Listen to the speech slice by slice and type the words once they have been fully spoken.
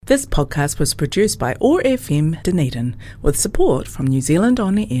This podcast was produced by OAR FM Dunedin with support from New Zealand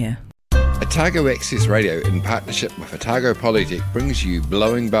On the Air. Otago Access Radio, in partnership with Otago Polytech, brings you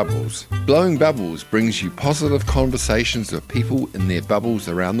Blowing Bubbles. Blowing Bubbles brings you positive conversations with people in their bubbles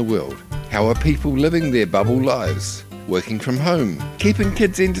around the world. How are people living their bubble lives? Working from home, keeping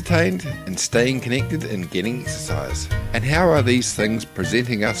kids entertained, and staying connected and getting exercise. And how are these things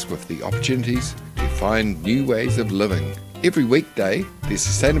presenting us with the opportunities to find new ways of living? Every weekday, the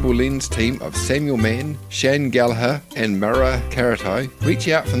Sustainable Lens team of Samuel Mann, Shane Gallagher and Mawera Karetai reach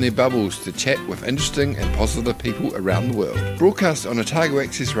out from their bubbles to chat with interesting and positive people around the world. Broadcast on Otago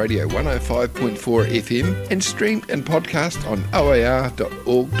Access Radio 105.4 FM and streamed and podcast on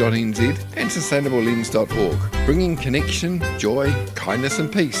oar.org.nz and sustainablelens.org, bringing connection, joy, kindness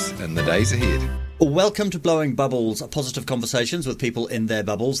and peace in the days ahead. Welcome to Blowing Bubbles, positive conversations with people in their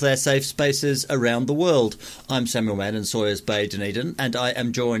bubbles, their safe spaces around the world. I'm Samuel Mann in Sawyers Bay, Dunedin, and I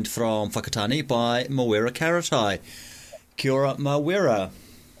am joined from Whakatāne by Mawera Karetai. Kia ora, Mawera.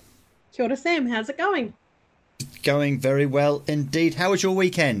 Kia ora, Sam. How's it going? Going very well indeed. How was your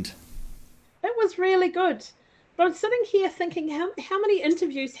weekend? It was really good. But I'm sitting here thinking, how many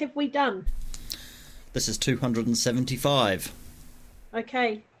interviews have we done? This is 275.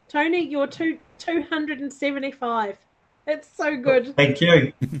 Okay. Tony, you're 275. It's so good. Thank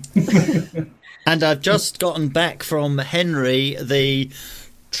you. And I've just gotten back from Henry the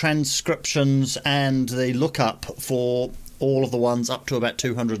transcriptions and the lookup for all of the ones up to about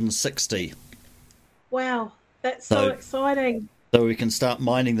 260. Wow, that's so exciting. So we can start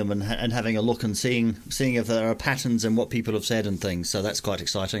mining them and having a look and seeing if there are patterns in what people have said and things. So that's quite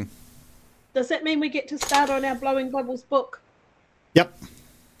exciting. Does that mean we get to start on our Blowing Bubbles book? Yep.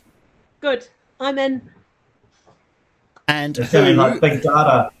 Good. I'm in. And it's sounding like big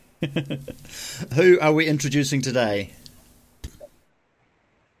data. Who are we introducing today?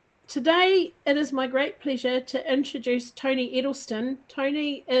 Today, it is my great pleasure to introduce Tony Edelsten.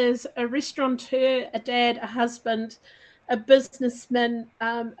 Tony is a restaurateur, a dad, a husband, a businessman,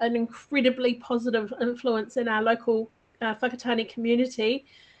 an incredibly positive influence in our local Whakatāne community.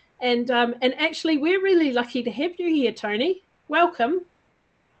 And actually, we're really lucky to have you here, Tony. Welcome.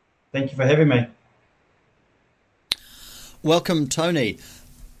 Thank you for having me. Welcome, Tony.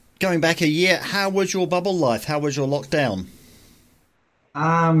 Going back a year, how was your bubble life? How was your lockdown?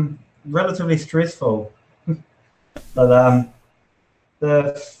 Relatively stressful. But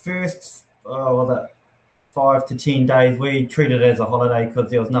the first 5 to 10 days, we treated it as a holiday because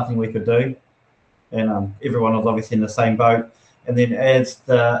there was nothing we could do. And everyone was obviously in the same boat. And then as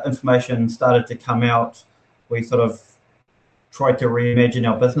the information started to come out, we sort of tried to reimagine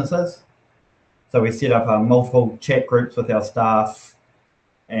our businesses. So we set up multiple chat groups with our staff,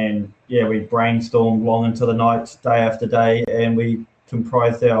 and we brainstormed long into the night, day after day, and we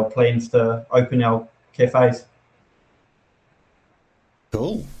comprised our plans to open our cafes.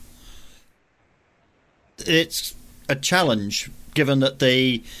 Cool. It's a challenge, given that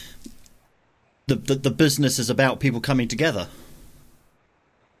the business is about people coming together.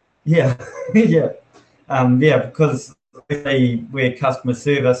 Yeah, because we're customer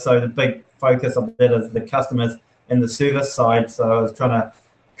service, so the big focus of that is the customers and the service side. So I was trying to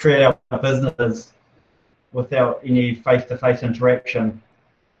create our businesses without any face-to-face interaction,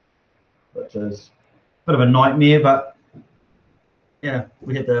 which is a bit of a nightmare, but we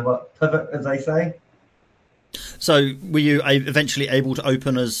had to pivot, as they say. So were you eventually able to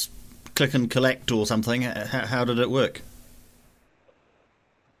open as click and collect or something? How did it work?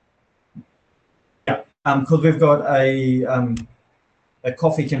 Because we've got a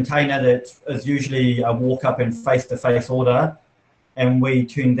coffee container that is usually a walk-up and face-to-face order, and we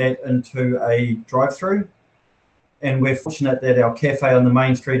turned that into a drive-through. And we're fortunate that our cafe on the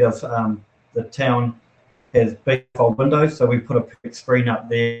main street of the town has big old windows, so we put a big screen up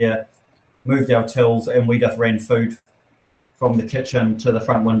there, moved our tills, and we just ran food from the kitchen to the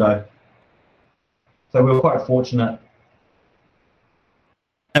front window. So we were quite fortunate.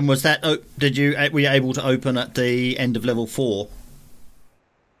 And was that? Were you able to open at the end of level 4?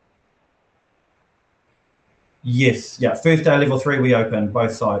 Yes, first day level 3 we opened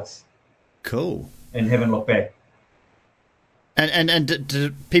both sites. Cool. And haven't looked back. And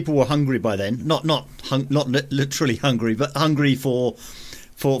people were hungry by then. Not literally hungry, but hungry for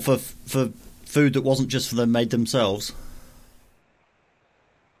food that wasn't just for them, made themselves.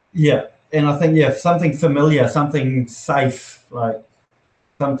 Yeah, and I think something familiar, something safe, like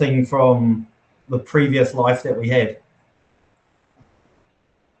something from the previous life that we had.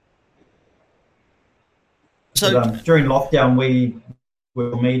 So during lockdown, we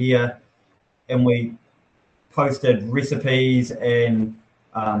were media, and we posted recipes and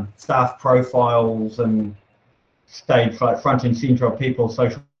staff profiles and stayed front and centre of people's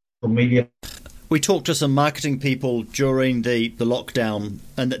social media. We talked to some marketing people during the lockdown,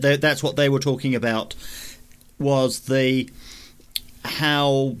 and that's what they were talking about, was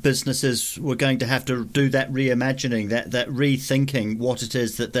how businesses were going to have to do that reimagining, that rethinking what it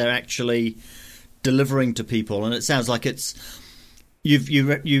is that they're actually delivering to people. And it sounds like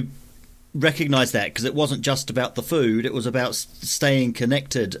you recognise that, because it wasn't just about the food, it was about staying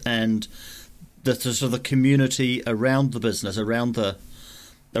connected and the sort of the community around the business, around the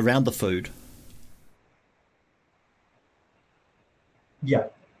food. Yeah.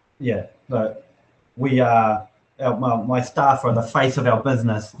 So we are. My staff are the face of our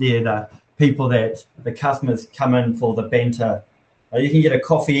business. They're the people that the customers come in for the banter. You can get a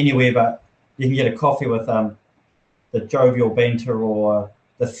coffee anywhere, but you can get a coffee with the jovial banter or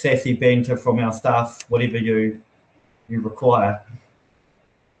the sassy banter from our staff, whatever you require.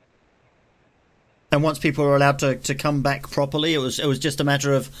 And once people were allowed to come back properly, it was just a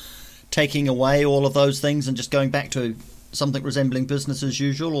matter of taking away all of those things and just going back to something resembling business as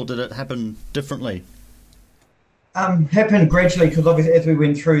usual, or did it happen differently? Happened gradually, because obviously as we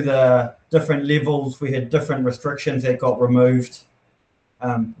went through the different levels, we had different restrictions that got removed.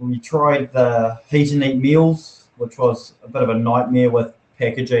 We tried the heat and eat meals, which was a bit of a nightmare with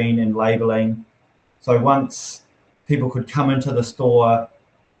packaging and labelling. So once people could come into the store,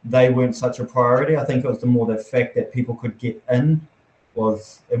 they weren't such a priority. I think it was the fact that people could get in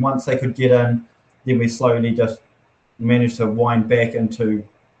and once they could get in, then we slowly just managed to wind back into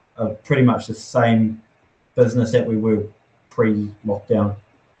pretty much the same business that we were pre-lockdown.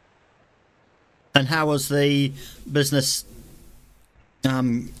 And how was the business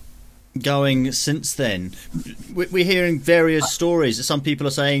going since then? We're hearing various stories. Some people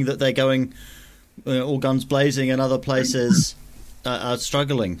are saying that they're going all guns blazing, and other places are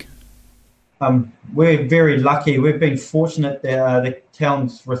struggling. We're very lucky. We've been fortunate that the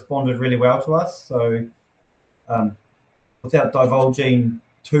town's responded really well to us. So without divulging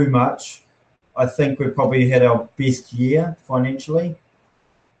too much, I think we've probably had our best year financially.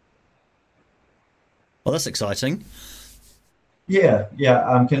 Well, that's exciting. Yeah.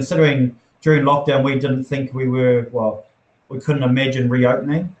 Considering during lockdown, we didn't think we couldn't imagine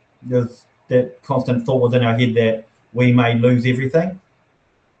reopening. There's that constant thought within our head that we may lose everything.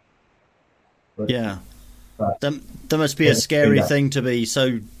 But there must be a scary thing to be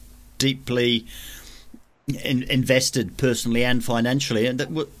so deeply invested personally and financially.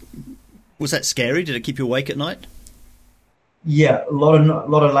 And was that scary? Did it keep you awake at night? Yeah, a lot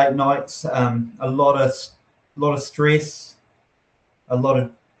of late nights, a lot of stress, a lot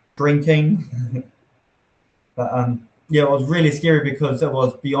of drinking. But it was really scary because it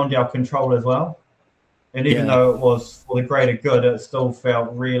was beyond our control as well. And even though it was for the greater good, it still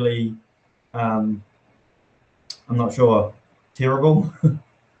felt really, I'm not sure, terrible.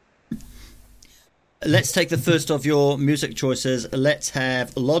 Let's take the first of your music choices. Let's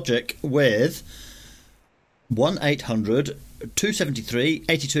have Logic with 1-800 273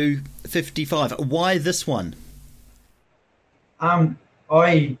 8255. Why this one?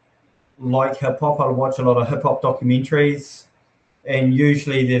 I like hip hop. I watch a lot of hip hop documentaries, and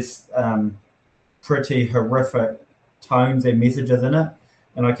usually there's pretty horrific tones and messages in it.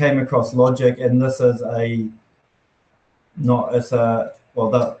 And I came across Logic, and this is the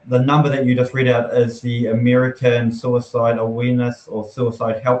number that you just read out is the American Suicide Awareness or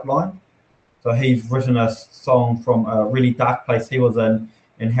Suicide Helpline. So he's written a song from a really dark place he was in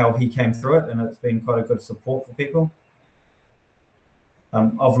and how he came through it, and it's been quite a good support for people.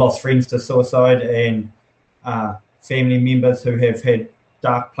 I've lost friends to suicide and family members who have had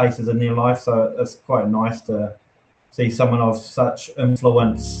dark places in their life, so it's quite nice to see someone of such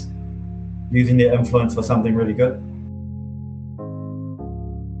influence using their influence for something really good.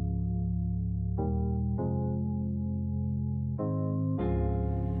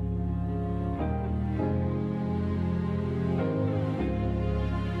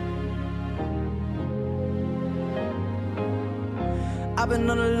 I've been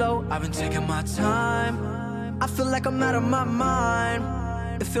on the low, I've been taking my time. I feel like I'm out of my mind.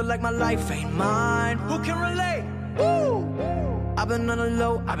 It feel like my life ain't mine. Who can relate? Woo! I've been on the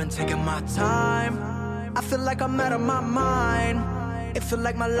low, I've been taking my time. I feel like I'm out of my mind. It feel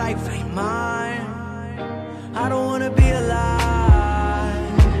like my life ain't mine. I don't wanna be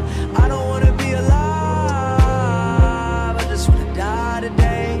alive. I don't wanna be alive. I just wanna die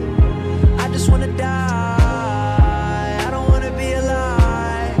today. I just wanna die.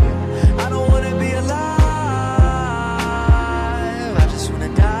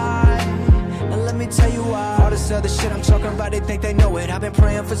 Other shit I'm talking about Everybody think they know it. I've been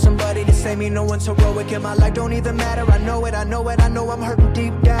praying for somebody to save me. No one's heroic in my life, don't even matter. I know it, I know it, I know I'm hurting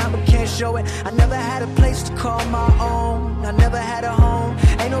deep down, but can't show it. I never had a place to call my own. I never had a home.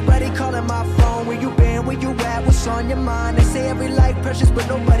 Ain't nobody calling my phone. Where you been, where you at, what's on your mind? They say every life precious, but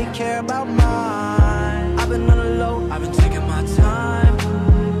nobody care about mine. I've been on the low, I've been taking my time.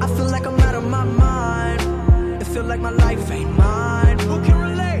 I feel like I'm out of my mind. It feel like my life ain't mine. Who can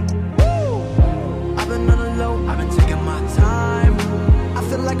relate? Woo! I've been on the low, I've been taking my time. I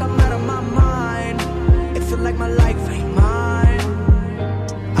feel like I'm out of my mind. It feel like my life ain't mine.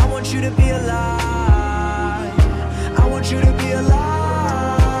 I want you to be alive. I want you to be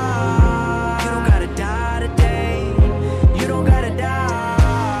alive. You don't gotta die today. You don't gotta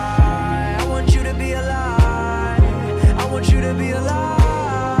die. I want you to be alive. I want you to be alive.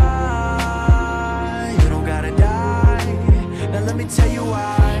 You don't gotta die. Now let me tell you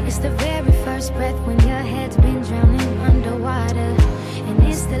why. It's the very first breath when your head's been drowning underwater. And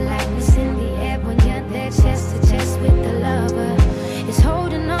it's the lightness in the air when you're there chest to chest with the lover. It's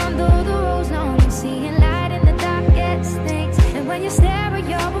holding on though the road's long and seeing light in the darkest things. And when you stare at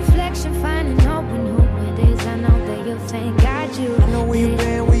your reflection, finding hope in who it is, I know that you'll thank God you. I know where you've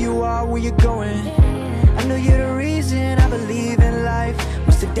been, where you are, where you're going. I know you're the reason I believe in life.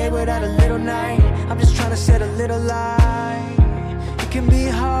 What's the day without a little night? I'm just trying to set a little light. It can be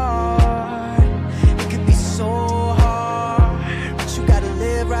hard, it can be so hard, but you gotta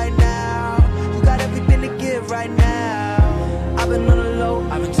live right now. You got everything to give right now. I've been on the low,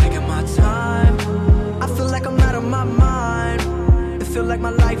 I've been taking my time. I feel like I'm out of my mind. It feel like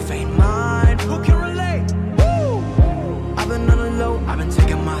my life ain't mine. Who can relate? Woo! I've been on the low, I've been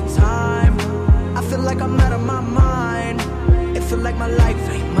taking my time. I feel like I'm out of my mind. It feel like my life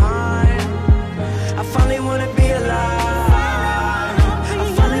ain't mine. I finally wanna be alive. I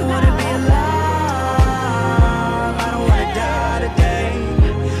finally wanna be alive. I don't wanna die today.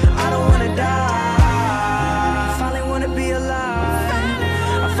 I don't wanna die. I finally wanna be alive.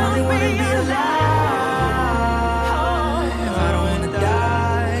 I finally wanna be alive. I don't wanna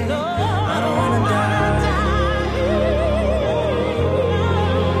die. I don't wanna die.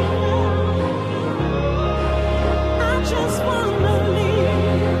 I just wanna live.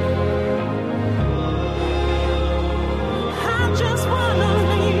 I just wanna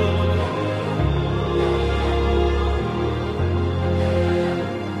live.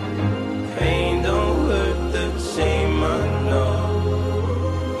 Pain don't hurt the same, I know.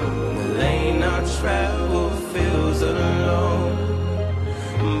 The lane I travel feels alone,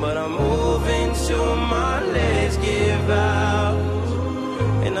 but I'm moving till my legs give out,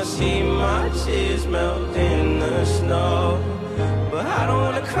 and I see my tears melt in the snow. But I don't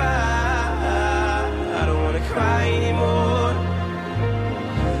wanna cry, I don't wanna cry anymore.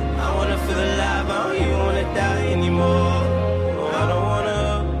 I wanna feel alive, I don't even wanna die anymore. I don't wanna,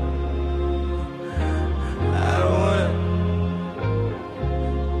 I don't wanna,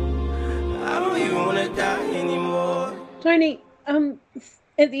 I don't even wanna die anymore. Tony,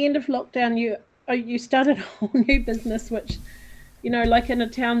 at the end of lockdown, you started a whole new business, which, you know, like in a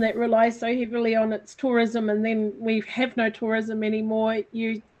town that relies so heavily on its tourism, and then we have no tourism anymore.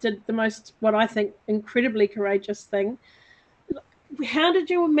 You did the most, what I think, incredibly courageous thing. How did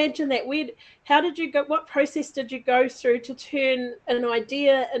you imagine that? How did you go? What process did you go through to turn an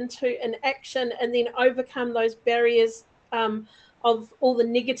idea into an action, and then overcome those barriers of all the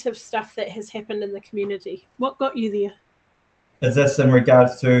negative stuff that has happened in the community? What got you there? Is this in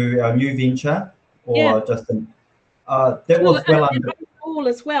regards to our new venture, or Yeah. just in, that was well under? All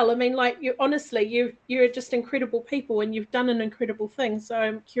as well. I mean, like, you honestly, you're just incredible people, and you've done an incredible thing. So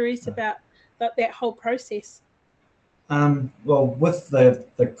I'm curious about that whole process. Well, with the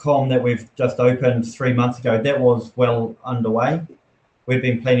com that we've just opened 3 months ago, that was well underway. We'd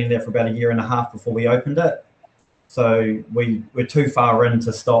been planning that for about a year and a half before we opened it. So we're too far in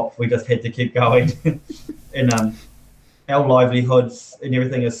to stop. We just had to keep going. And our livelihoods and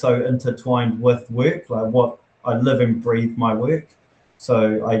everything is so intertwined with work. Like, what I live and breathe my work.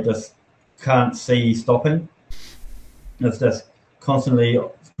 So I just can't see stopping. It's just constantly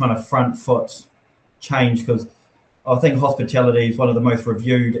kind of front foot change, because I think hospitality is one of the most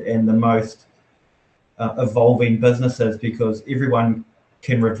reviewed and the most evolving businesses, because everyone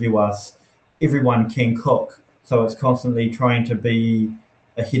can review us, everyone can cook. So it's constantly trying to be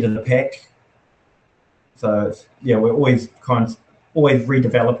ahead of the pack. So it's, yeah, we're always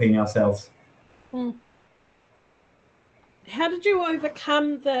redeveloping ourselves. How did you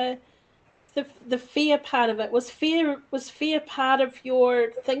overcome the fear part of it? Was fear part of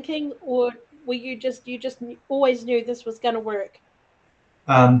your thinking, or were you just always knew this was going to work?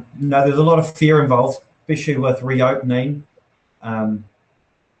 No, there's a lot of fear involved, especially with reopening.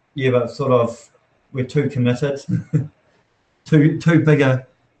 But sort of we're too committed, too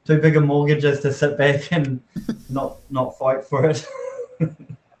bigger mortgages to sit back and not fight for it.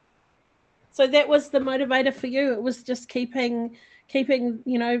 So that was the motivator for you. It was just keeping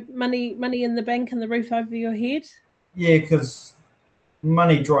money in the bank and the roof over your head. Yeah, because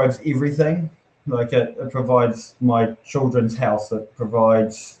money drives everything. Like it provides my children's house, it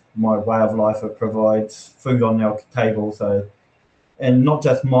provides my way of life, it provides food on our table. So, and not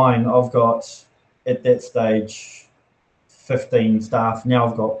just mine. I've got at that stage 15 staff. Now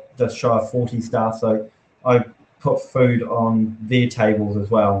I've got just shy of 40 staff. So I put food on their tables as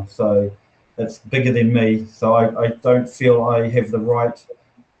well. So it's bigger than me. So I don't feel I have the right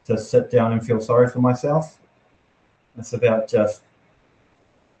to sit down and feel sorry for myself. It's about just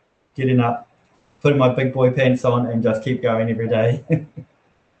getting up, putting my big boy pants on and just keep going every day.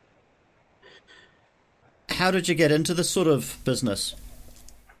 How did you get into this sort of business?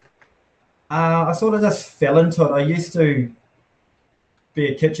 I sort of just fell into it. I used to be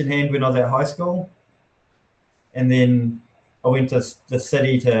a kitchen hand when I was at high school. And then I went to the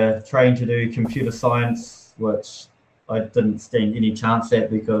city to train to do computer science, which I didn't stand any chance at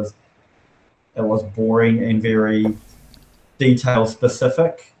because it was boring and very detail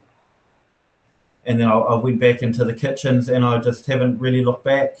specific. And then I went back into the kitchens and I just haven't really looked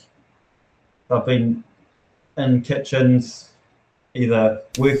back. I've been in kitchens, either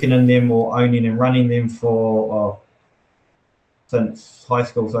working in them or owning and running them since high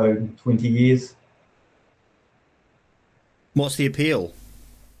school, so 20 years. What's the appeal?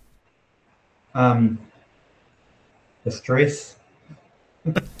 The stress.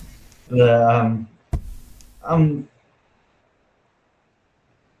 I'm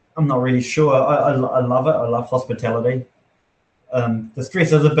not really sure. I love it. I love hospitality. The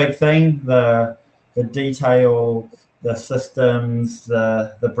stress is a big thing. The detail, the systems,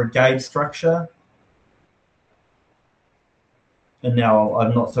 the brigade structure. And now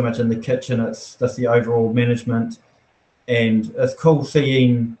I'm not so much in the kitchen. It's just the overall management. And it's cool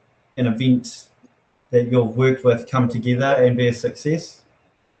seeing an event that you've worked with come together and be a success.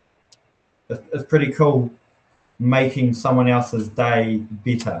 It's pretty cool making someone else's day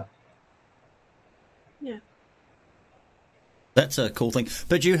better. Yeah. That's a cool thing.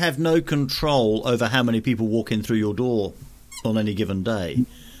 But you have no control over how many people walk in through your door on any given day.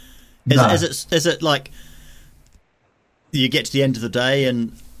 Is it like you get to the end of the day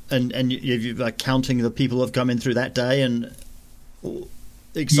and you're like counting the people who have come in through that day and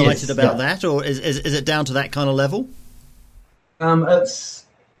excited about that, or is it down to that kind of level? It's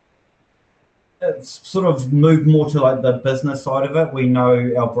sort of moved more to like the business side of it. We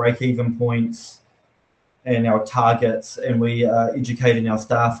know our break-even points and our targets, and we are educating our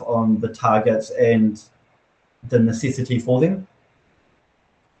staff on the targets and the necessity for them.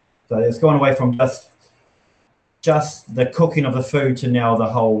 So it's gone away from just the cooking of the food to now the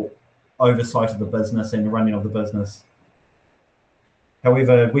whole oversight of the business and the running of the business.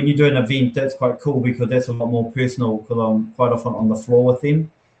 However, when you do an event, that's quite cool because that's a lot more personal, because I'm quite often on the floor with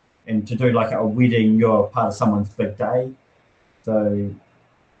them. And to do like a wedding, you're part of someone's big day. So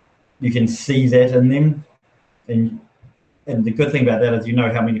you can see that in them. And the good thing about that is you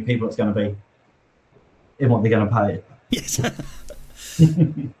know how many people it's going to be and what they're going to pay. Yes.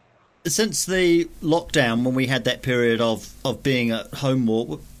 Since the lockdown, when we had that period of being at home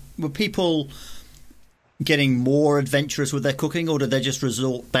more, were people getting more adventurous with their cooking, or did they just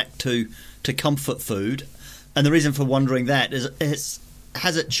resort back to comfort food? And the reason for wondering that is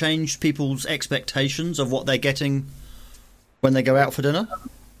has it changed people's expectations of what they're getting when they go out for dinner?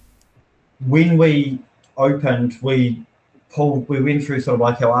 When we opened, we went through sort of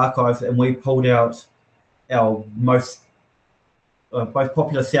like our archives and we pulled out our most both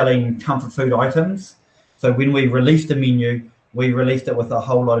popular selling comfort food items. So when we released the menu, we released it with a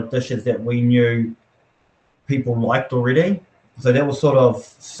whole lot of dishes that we knew people liked already. So that was sort of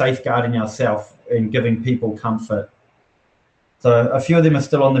safeguarding ourselves and giving people comfort. So a few of them are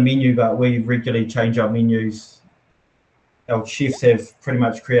still on the menu, but we regularly change our menus. Our chefs have pretty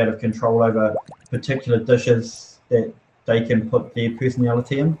much creative control over particular dishes that they can put their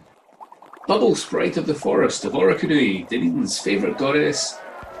personality in. Bubble Sprite of the Forest of Orokonui, Dunedin's favourite goddess,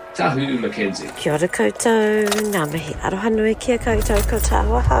 Tahu Mackenzie. Kia ora koutou, ngā mihi aroha nui kia koutou ko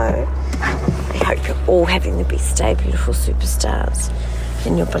tāua hau. I hope you're all having the best day, beautiful superstars,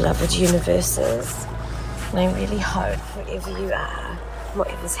 in your beloved universes. And I really hope wherever you are,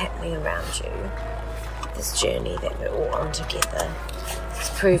 whatever's happening around you, this journey that we're all on together is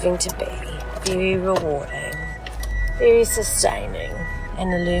proving to be very rewarding, very sustaining,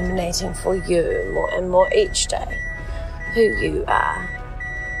 and illuminating for you more and more each day. who you are,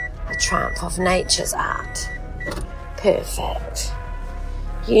 a triumph of nature's art, perfect,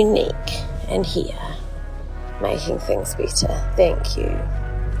 unique, and here, making things better. Thank you.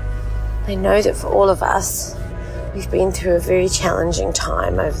 I know that for all of us, we've been through a very challenging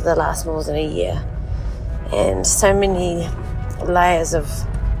time over the last more than a year, and so many layers of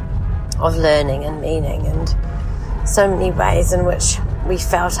learning and meaning, and so many ways in which we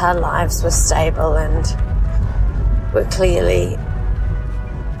felt our lives were stable and were clearly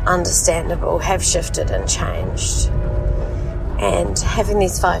understandable, have shifted and changed. And having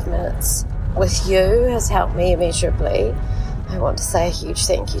these 5 minutes with you has helped me immeasurably. I want to say a huge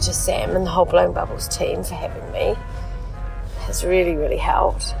thank you to Sam and the whole Blowing Bubbles team for having me. It has really, really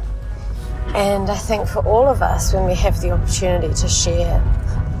helped. And I think for all of us, when we have the opportunity to share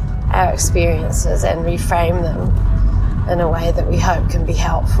our experiences and reframe them in a way that we hope can be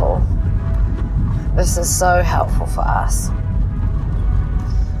helpful, this is so helpful for us.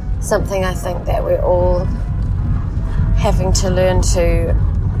 Something I think that we're all having to learn to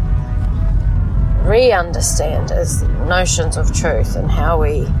re-understand is notions of truth and how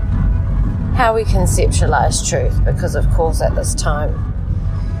we conceptualize truth, because of course at this time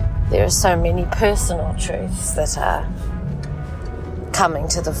there are so many personal truths that are coming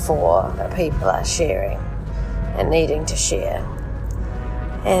to the fore that people are sharing and needing to share.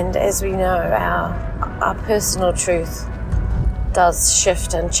 And as we know, our personal truth does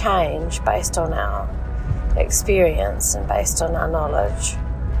shift and change based on our experience and based on our knowledge.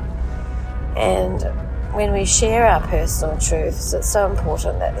 And when we share our personal truths, it's so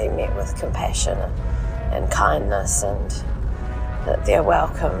important that they're met with compassion and kindness, and that they're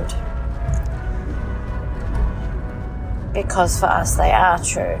welcomed, because for us they are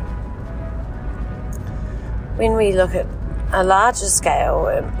true. When we look at a larger scale,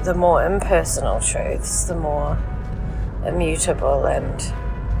 the more impersonal truths, the more immutable and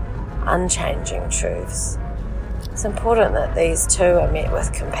unchanging truths, it's important that these two are met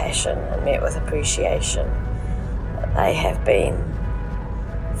with compassion and met with appreciation, that they have been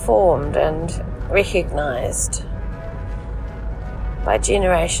formed and recognised by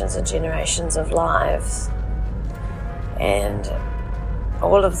generations and generations of lives. And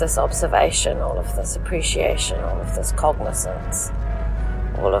all of this observation, all of this appreciation, all of this cognizance,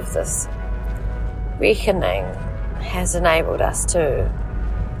 all of this reckoning has enabled us to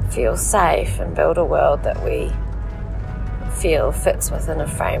feel safe and build a world that we feel fits within a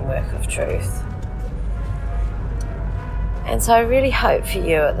framework of truth. And so I really hope for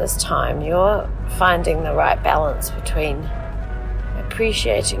you at this time you're finding the right balance between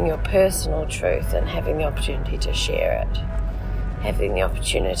appreciating your personal truth and having the opportunity to share it, having the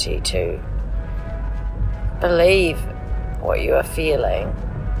opportunity to believe what you are feeling,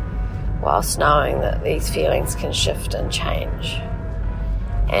 whilst knowing that these feelings can shift and change.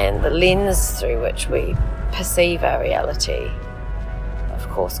 And the lens through which we perceive our reality, of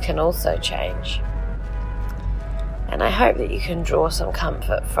course, can also change. And I hope that you can draw some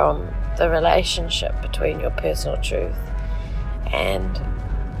comfort from the relationship between your personal truth and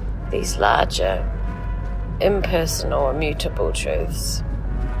these larger, impersonal, immutable truths.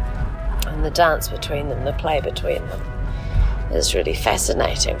 And the dance between them, the play between them, is really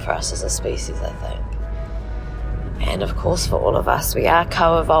fascinating for us as a species, I think. And of course, for all of us, we are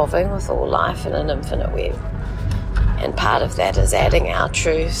co-evolving with all life in an infinite web. And part of that is adding our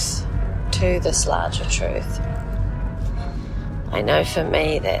truth to this larger truth. I know for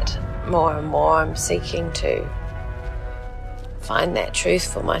me that more and more I'm seeking to find that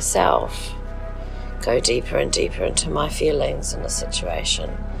truth for myself, go deeper and deeper into my feelings in a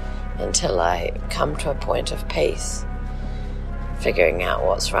situation until I come to a point of peace, figuring out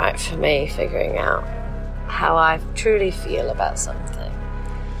what's right for me, figuring out how I truly feel about something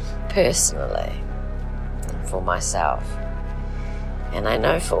personally and for myself. And I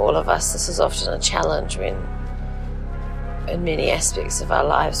know for all of us this is often a challenge when in many aspects of our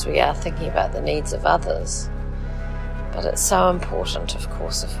lives we are thinking about the needs of others. But it's so important, of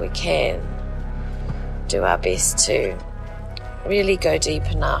course, if we can do our best to really go deep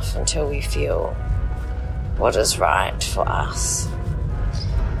enough until we feel what is right for us.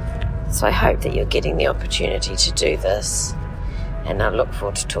 So I hope that you're getting the opportunity to do this, and I look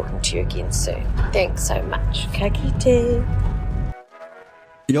forward to talking to you again soon. Thanks so much. Ka kite.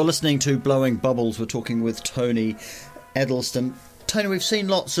 You're listening to Blowing Bubbles. We're talking with Tony Edelsten. Tony, we've seen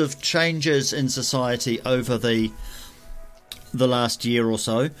lots of changes in society over the last year or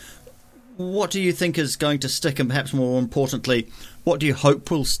so. What do you think is going to stick, and perhaps more importantly, what do you hope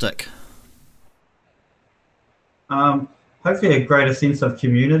will stick? Hopefully a greater sense of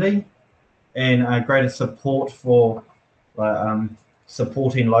community and a greater support for like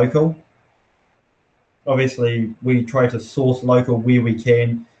supporting local. Obviously, we try to source local where we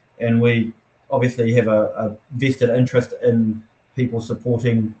can, and we obviously have a vested interest in people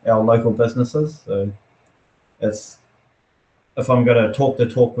supporting our local businesses. So it's, if I'm going to talk the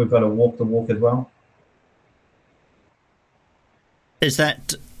talk, we've got to walk the walk as well. Is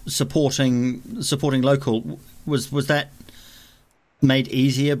that supporting local, was that made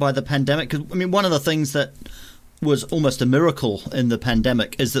easier by the pandemic? 'Cause, I mean, one of the things that was almost a miracle in the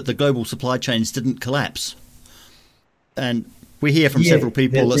pandemic is that the global supply chains didn't collapse. And we hear from several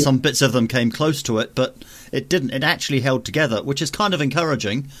people that some bits of them came close to it, but it didn't. It actually held together, which is kind of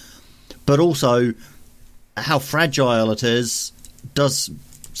encouraging, but also how fragile it is does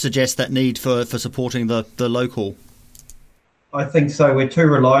suggest that need for supporting the local. I think so. We're too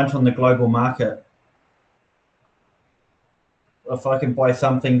reliant on the global market. If I can buy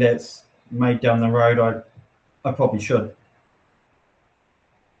something that's made down the road, I probably should.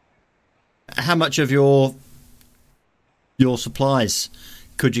 How much of your supplies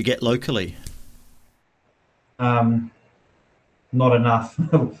could you get locally? Not enough.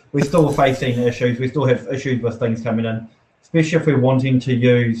 We're still facing issues. We still have issues with things coming in, especially if we're wanting to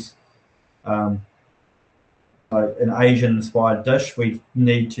use an Asian-inspired dish. We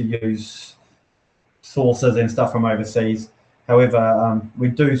need to use sauces and stuff from overseas. However, we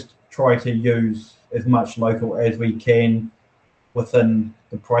do try to use as much local as we can within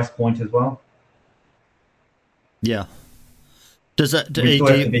the price point as well. Yeah. Does that we still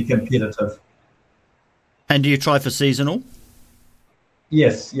have to be competitive? And do you try for seasonal?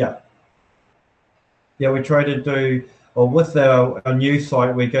 Yes. Yeah. Yeah, we try to do. Or with our new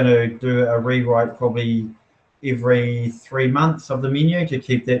site, we're going to do a rewrite probably every 3 months of the menu to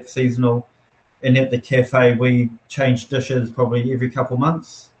keep that seasonal. And at the cafe, we change dishes probably every couple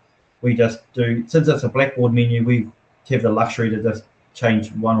months. We just do, since it's a blackboard menu, we have the luxury to just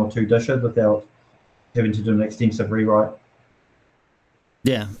change 1 or 2 dishes without having to do an extensive rewrite.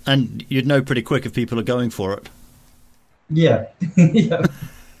 Yeah, and you'd know pretty quick if people are going for it. Yeah. Yeah.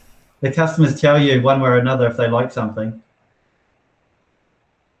 The customers tell you one way or another if they like something.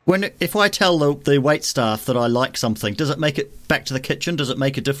 If I tell the wait staff that I like something, does it make it back to the kitchen? Does it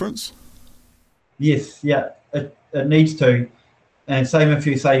make a difference? Yes, yeah, it needs to. And same if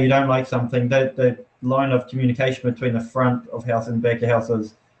you say you don't like something, the line of communication between the front of house and back of house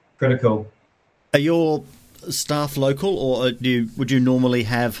is critical. Are your staff local, or would you normally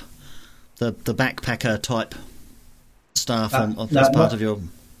have the backpacker type staff as part of your...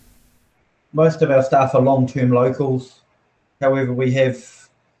 Most of our staff are long-term locals. However, we have,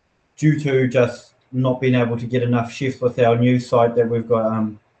 due to just not being able to get enough chefs with our new site, that we've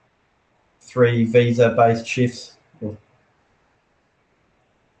got 3 visa-based chefs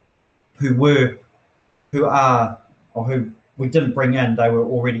who we didn't bring in. They were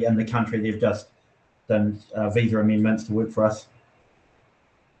already in the country. They've just done visa amendments to work for us.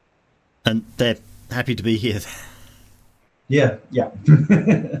 And they're happy to be here. Yeah.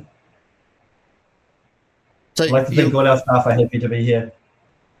 So I'd like to think all our staff are happy to be here.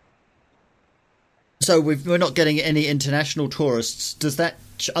 So we're not getting any international tourists. Does that,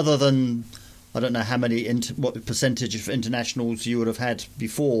 other than, I don't know how many, what percentage of internationals you would have had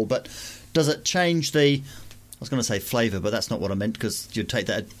before, but does it change the, I was going to say flavour, but that's not what I meant, because you'd take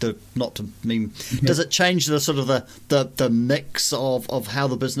that not to mean, does it change the sort of the mix of how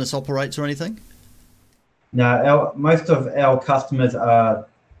the business operates or anything? No, most of our customers are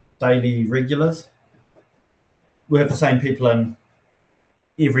daily regulars. We have the same people in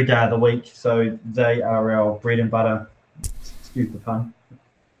every day of the week, so they are our bread and butter. Excuse the pun.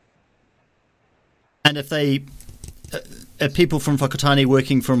 And if are people from Whakatāne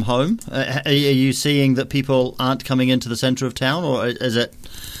working from home? Are you seeing that people aren't coming into the centre of town, or is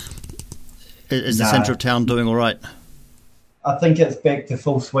the centre of town doing all right? I think it's back to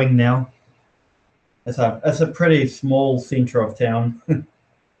full swing now. It's a pretty small centre of town.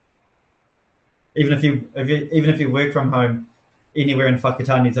 Even if you work from home, anywhere in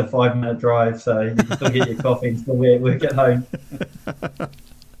Whakatāne is a 5-minute drive, so you can still get your coffee and still work at home.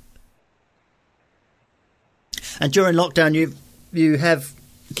 And during lockdown, you have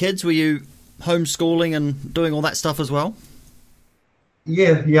kids. Were you homeschooling and doing all that stuff as well?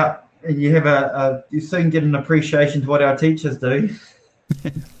 Yeah. You have you soon get an appreciation to what our teachers do.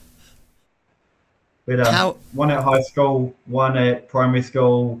 But one at high school, one at primary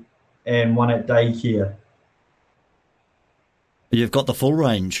school, and one at daycare. You've got the full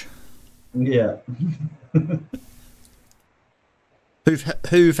range. Yeah.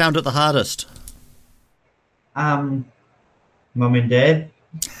 Who found it the hardest? Mum and Dad.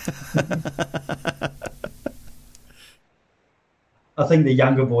 I think the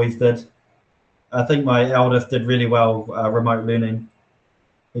younger boys did. I think my eldest did really well remote learning.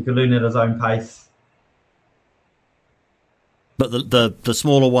 He could learn at his own pace. But the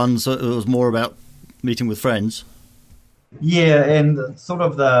smaller ones, it was more about meeting with friends. Yeah, and sort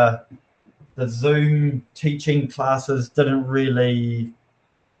of the Zoom teaching classes didn't really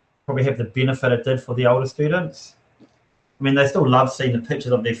probably have the benefit it did for the older students. I mean, they still love seeing the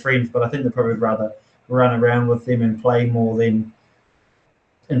pictures of their friends, but I think they'd probably rather run around with them and play more than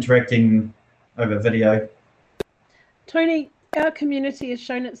interacting over video. Tony, our community has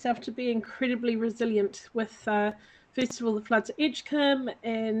shown itself to be incredibly resilient with, first of all, the floods at Edgecombe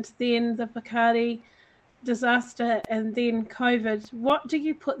and then the Whakatāne disaster and then COVID. What do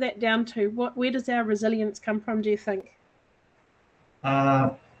you put that down to? Where does our resilience come from, do you think?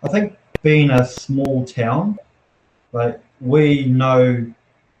 I think being a small town, like we know,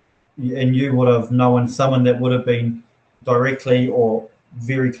 and you would have known someone that would have been directly or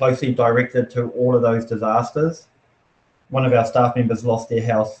very closely directed to all of those disasters. One of our staff members lost their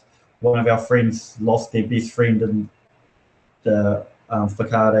house. One of our friends lost their best friend in the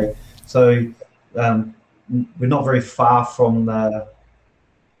Whakatāne. So we're not very far from the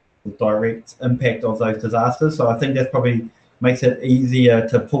direct impact of those disasters. So I think that probably makes it easier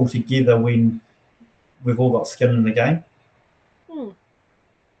to pull together when we've all got skin in the game.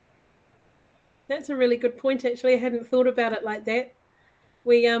 That's a really good point, actually. I hadn't thought about it like that.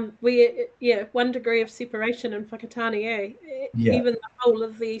 We 1 degree of separation in Whakatāne, Yeah. Even the whole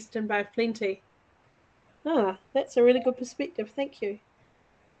of the Eastern Bay of Plenty. That's a really good perspective. Thank you.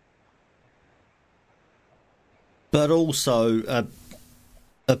 But also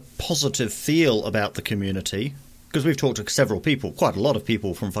a positive feel about the community, because we've talked to several people, quite a lot of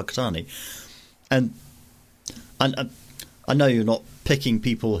people from Whakatāne, and I know you're not picking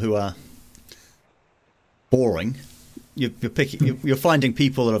people who are boring. You're finding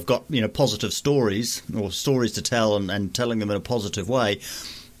people that have got positive stories or stories to tell and telling them in a positive way.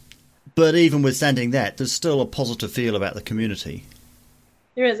 But even withstanding that, there's still a positive feel about the community.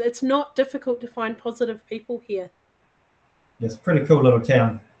 There is. It's not difficult to find positive people here. It's a pretty cool little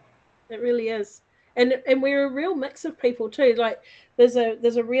town. It really is, and we're a real mix of people too. Like there's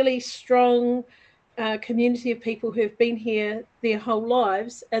a really strong community of people who have been here their whole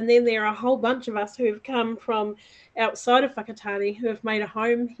lives, and then there are a whole bunch of us who have come from outside of Whakatāne who have made a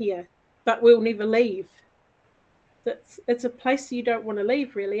home here, but will never leave. It's a place you don't want to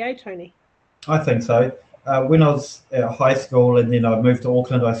leave, really, Tony? I think so. When I was at high school and then I moved to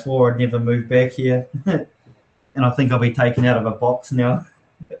Auckland, I swore I'd never move back here. And I think I'll be taken out of a box now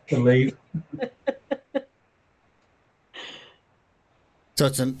to leave. So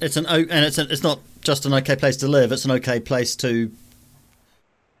it's not just an okay place to live. It's an okay place to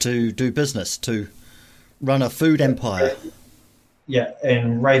do business, to run a food empire. Yeah,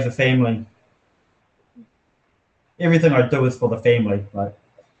 and raise a family. Everything I do is for the family. Like.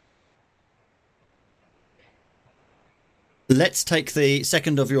 Let's take the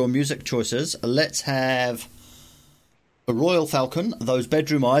second of your music choices. Let's have a Royal Falcon, Those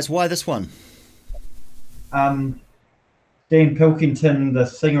Bedroom Eyes. Why this one? Dan Pilkington, the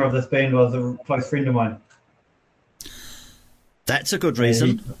singer of this band, was a close friend of mine. That's a good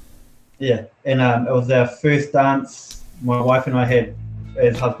reason. Yeah, and it was our first dance my wife and I had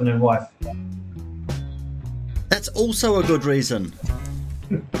as husband and wife. That's also a good reason.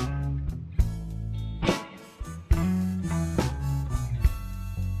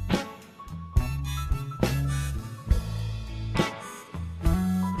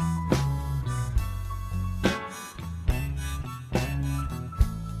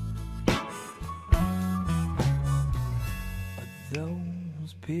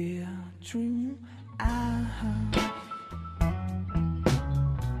 Those bedroom eyes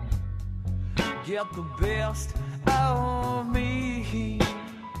get the best of me.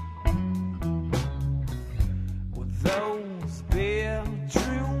 With those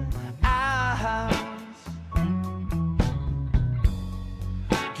bedroom eyes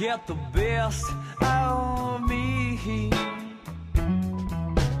get the best of me.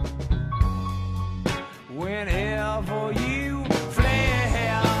 Whenever you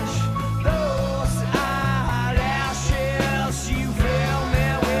flash those eyelashes, you fill me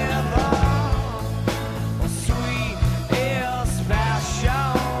with a sweet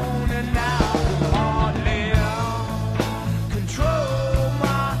passion, and I can hardly control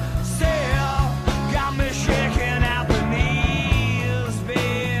myself. Got me shaking at the knees,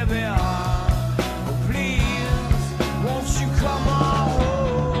 baby. Oh, please, won't you come on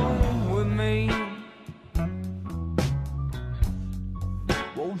home with me?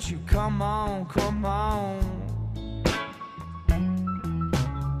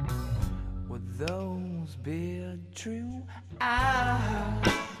 true. I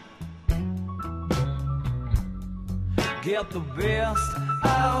get the best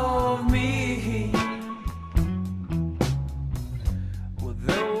of me. Will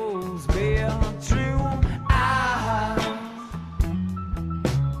those be true? I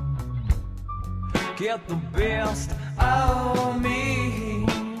get the best of me.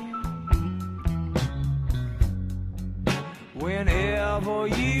 Whenever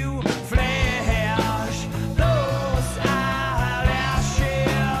you flash those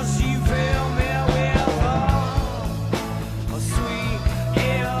eyelashes, you fill me with a sweet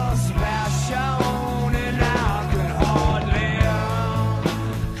passion, and I can hardly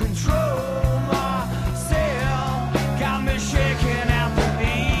control myself. Got me shaking out the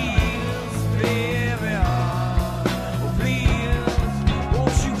knees, baby. Oh, please,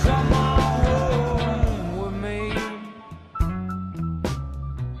 won't you come on home with me?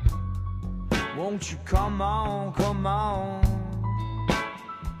 Won't you come on, come on?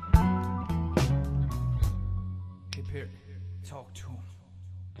 Hey, Perry, talk to him.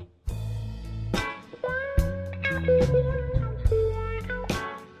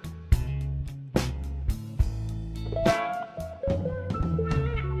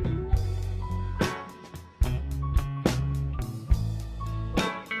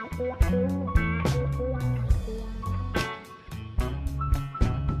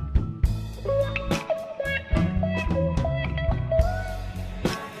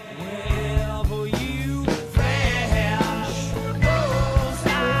 Whenever you flash those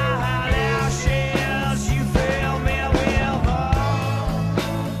eyelashes, you fill me with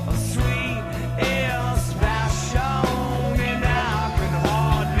a sweet passion, and I can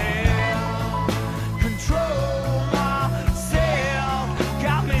hardly control myself.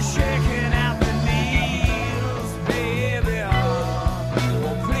 Got me shaking out the knees, baby.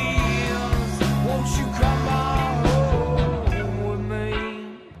 Oh, please, won't you come on home with me?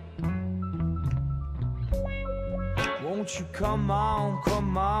 Won't you come on,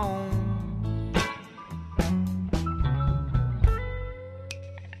 come on?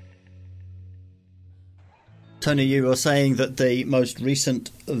 Tony, you were saying that the most recent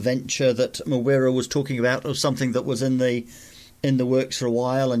venture that Mawera was talking about was something that was in the works for a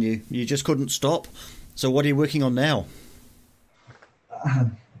while, and you just couldn't stop. So what are you working on now?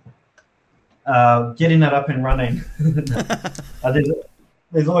 Getting that up and running.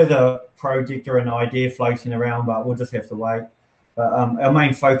 There's always a project or an idea floating around, but we'll just have to wait. But our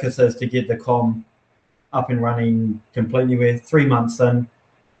main focus is to get the comm up and running completely. We're 3 months in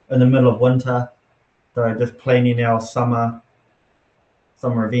the middle of winter, so just planning our summer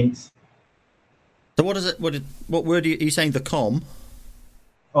events. So what is it? What word are you saying? The comm?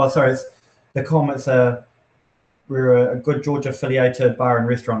 Oh, sorry, it's the comm. We're a Good George affiliated bar and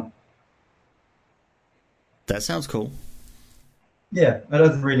restaurant. That sounds cool. Yeah, it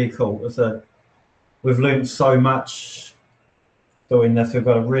is really cool. We've learned so much doing this. We've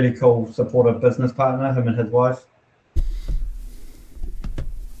got a really cool, supportive business partner, him and his wife.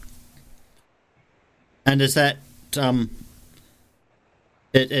 And is that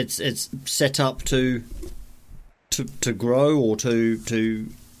it's set up to grow, or to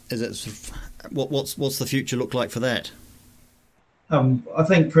is it sort of, what's the future look like for that? I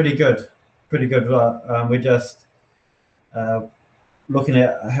think pretty good. We're just looking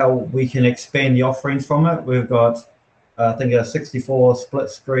at how we can expand the offerings from it. We've got I think a 64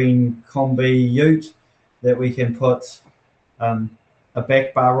 split screen combi ute that we can put a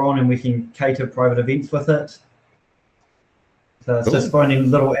back bar on, and we can cater private events with it. So it's just finding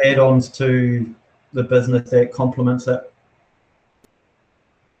little add-ons to the business that complements it.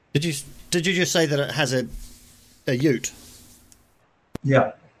 Did you just say that it has a ute?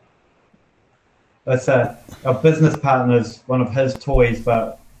 Yeah. It's our business partner's one of his toys,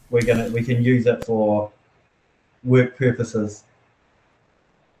 but we can use it for work purposes.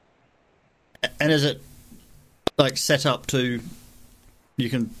 And is it like set up to you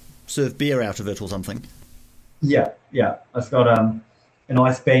can serve beer out of it or something? Yeah. It's got an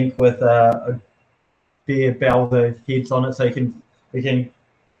ice bank with a beer bowser heads on it, so we can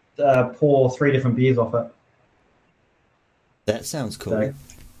pour 3 different beers off it. That sounds cool. So,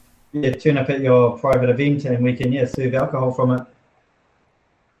 yeah, turn up at your private event, and we can serve alcohol from it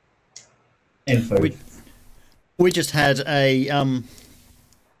and food. We just had a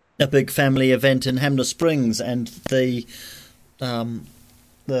big family event in Hamner Springs, and the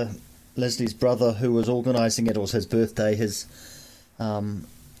Leslie's brother who was organising it, it was his birthday. His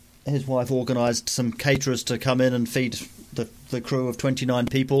wife organised some caterers to come in and feed the crew of 29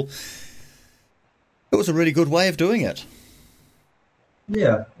 people. It was a really good way of doing it.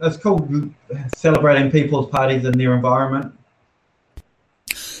 Yeah, it's cool celebrating people's parties in their environment.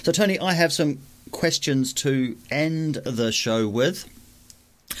 So, Tony, I have some questions to end the show with.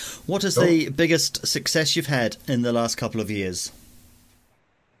 What is the biggest success you've had in the last couple of years?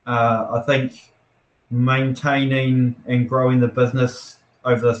 I think maintaining and growing the business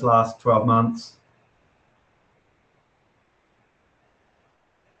over this last 12 months.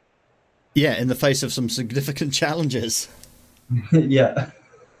 Yeah, in the face of some significant challenges. Yeah.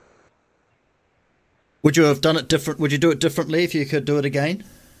 Would you have done it different? Would you do it differently if you could do it again?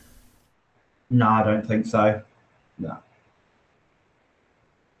 No, I don't think so. No.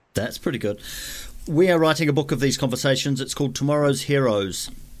 That's pretty good. We are writing a book of these conversations. It's called Tomorrow's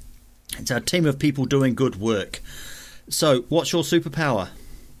Heroes. It's our team of people doing good work. So, what's your superpower?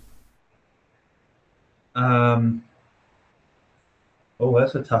 Oh,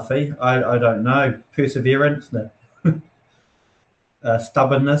 that's a toughie. I don't know. Perseverance, no.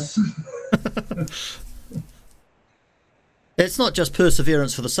 Stubbornness. It's not just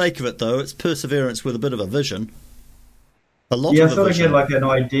perseverance for the sake of it, though. It's perseverance with a bit of a vision. A lot Yeah, of I sort of vision. get like an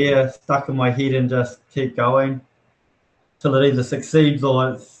idea stuck in my head and just keep going till it either succeeds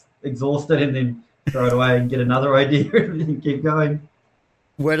or it's exhausted, and then throw it away and get another idea and keep going.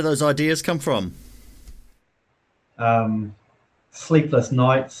 Where do those ideas come from? Sleepless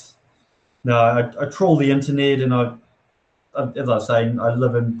nights. No, I trawl the internet, and as I say, I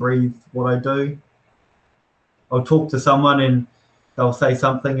live and breathe what I do. I'll talk to someone and they'll say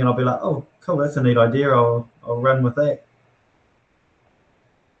something and I'll be like, oh, cool, that's a neat idea. I'll run with that.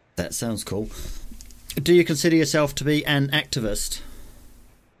 That sounds cool. Do you consider yourself to be an activist?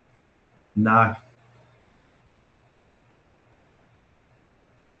 No.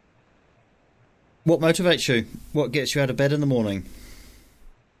 What motivates you? What gets you out of bed in the morning?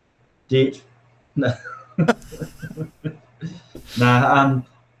 Debt. No. Nah,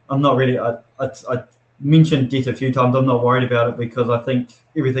 I'm not really. I mentioned debt a few times. I'm not worried about it because I think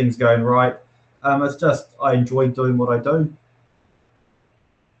everything's going right. It's just I enjoy doing what I do.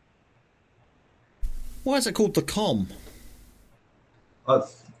 Why is it called the Com?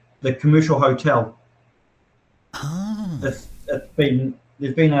 It's the commercial hotel. Ah. There's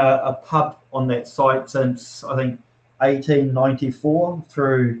been a pub on that site since I think 1894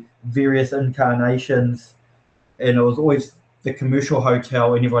 through various incarnations, and it was always the commercial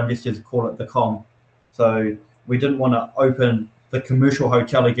hotel, and everyone just used to call it the Com. So we didn't want to open the commercial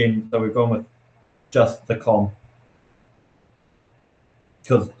hotel again, so we've gone with just the Com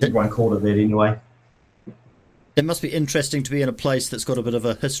because everyone called it that anyway. It must be interesting to be in a place that's got a bit of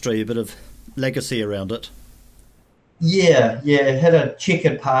a history, a bit of legacy around it. Yeah, it had a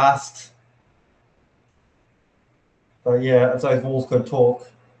checkered past. But yeah, if those walls could talk.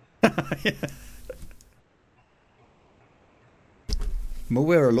 Yeah.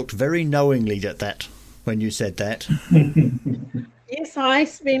 Mawera looked very knowingly at that when you said that. Yes, I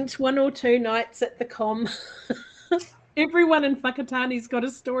spent 1 or 2 nights at the Com. Everyone in Whakatane's got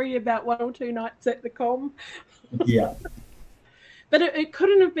a story about 1 or 2 nights at the Com. Yeah. But it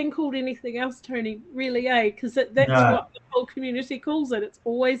couldn't have been called anything else, Tony, really, Because that's what the whole community calls it. It's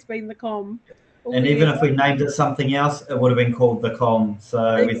always been the Com. And even if we named it something else, it would have been called the Com.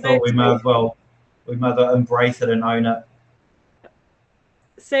 So exactly. We thought we might as well embrace it and own it.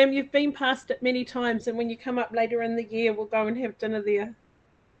 Sam, you've been past it many times, and when you come up later in the year, we'll go and have dinner there.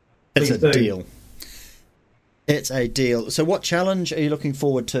 It's a deal. It's a deal. So what challenge are you looking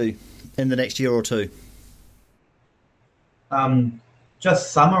forward to in the next year or two?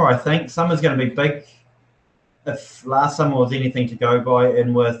 Just summer, I think. Summer's going to be big. If last summer was anything to go by,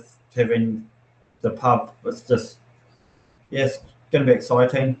 and with having the pub, it's just, it's going to be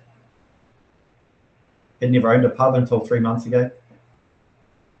exciting. I'd never owned a pub until 3 months ago.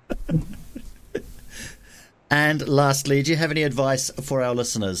 And lastly, do you have any advice for our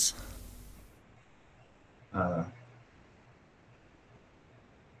listeners?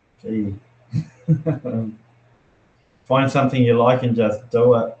 Find something you like and just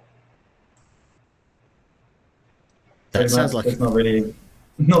do it. That sounds like it's not very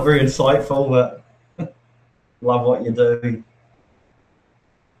insightful, but love what you do.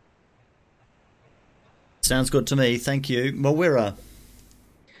 Sounds good to me. Thank you. Mawera.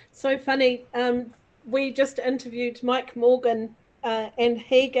 So funny. We just interviewed Mike Morgan, and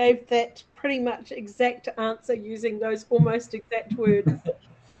he gave that pretty much exact answer using those almost exact words.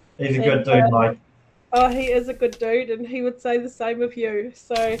 He's a good dude, Mike. Oh, he is a good dude, and he would say the same of you.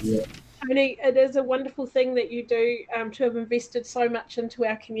 So, yeah. Tony, it is a wonderful thing that you do to have invested so much into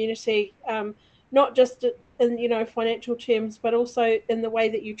our community, not just in financial terms, but also in the way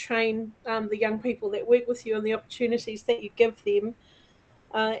that you train the young people that work with you and the opportunities that you give them.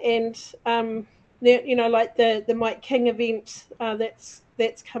 and like the Mike King event that's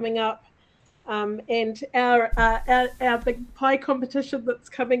coming up, and our big pie competition that's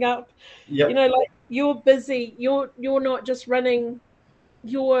coming up. Yep. Like you're busy. You're not just running.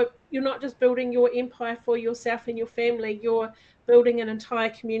 You're not just building your empire for yourself and your family. You're building an entire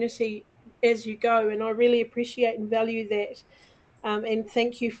community as you go, and I really appreciate and value that. And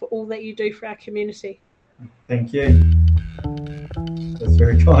thank you for all that you do for our community. Thank you. That's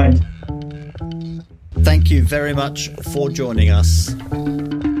very kind. Thank you very much for joining us.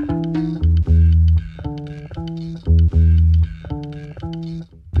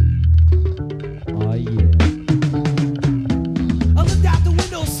 Oh yeah. I looked out the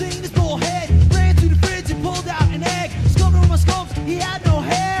window, seen his bald head. Ran to the fridge and pulled out an egg. Scoped on my scopes, he had no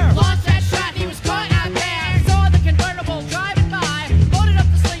hair. Launched that shot, he was caught out there. Saw the convertible driving by. Loaded up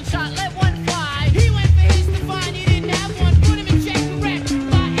the slingshot, let one fly. He went for his to find, he didn't have one. Put him in check, correct.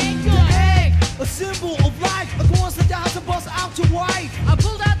 My egg good. The egg, a symbol of life. A course that dies to bust out your wife. I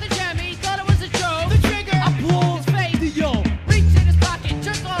pulled out the Jemmy, thought it was a joke. The trigger, I pulled his face. the yo. Reached in his pocket,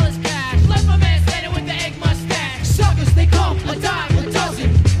 took all his cash. Left my man standing with the egg mustache. Suckers, they come a dime a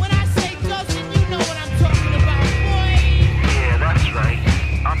dozen. When I say dozen, you know what I'm talking about, boy. Yeah, that's right.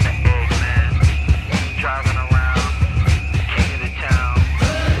 I'm the egg man. Driving around, king of the town.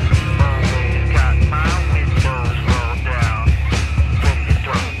 Always got my windows rolled down. Ready to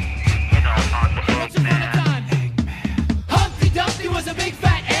throw. You know, I'm the egg man. Humpty Dumpty was a big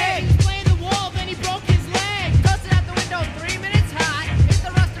fat egg. Playing the wall, then he broke his leg. Tossed it out the window, 3 minutes hot. It's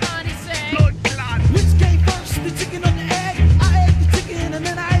the restaurant, he said. Which came first, the chicken or the egg? I ate the chicken and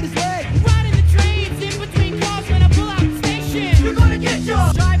then I ate his leg. Riding the trains in between cars when I pull out the station. You're gonna get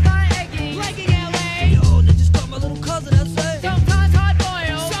yours. Drive-by egging, legging LA. Yo, they just got my little cousin, that's it. Sometimes hard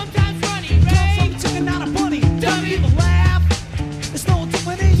boiled, sometimes runny, Drop Ray. some chicken, not a bunny. Dummy. People laugh. It's no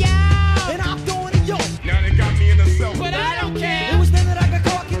different. Yeah, And I'm throwing it, yo. Now they got me in the cell. but I don't It care. was then that I got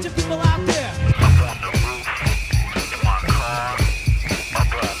caught catching people out there. Up on the roof, in my car,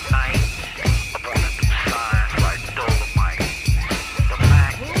 up at night, up on the signs like Dolomite. The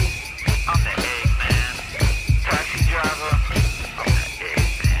Mac, I'm the egg man. Taxi driver, I'm the egg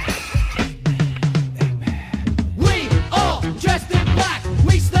man. We all dressed in black.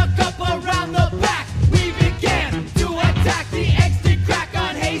 We snuck up around the back. We began to attack. The eggs did crack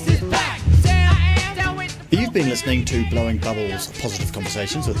on Hayes' back. Sam, I am down with the You've been listening to Blowing Bubbles, positive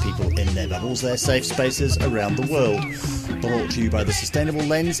conversations with people in their bubbles, their safe spaces around the world. Brought to you by the Sustainable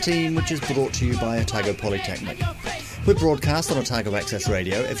Lens team, which is brought to you by Otago Polytechnic. We're broadcast on Otago Access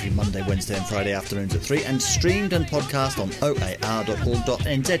Radio every Monday, Wednesday and Friday afternoons at 3 and streamed and podcast on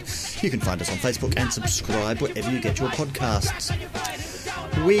oar.org.nz. You can find us on Facebook and subscribe wherever you get your podcasts.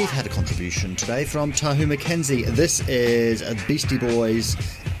 We've had a contribution today from Tahu Mackenzie. This is Beastie Boys'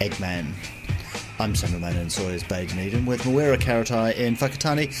 Eggman. I'm Samuel Mann in Sawyers Bay, Dunedin, with Mawera Karetai in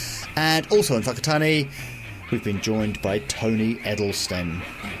Whakatāne. And also in Whakatāne, we've been joined by Tony Edelsten.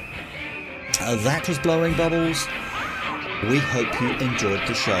 That was Blowing Bubbles. We hope you enjoyed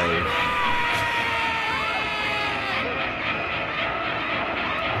the show.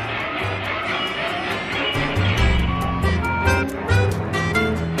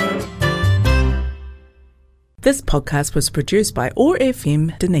 This podcast was produced by OAR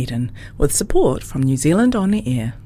FM Dunedin with support from New Zealand On the Air.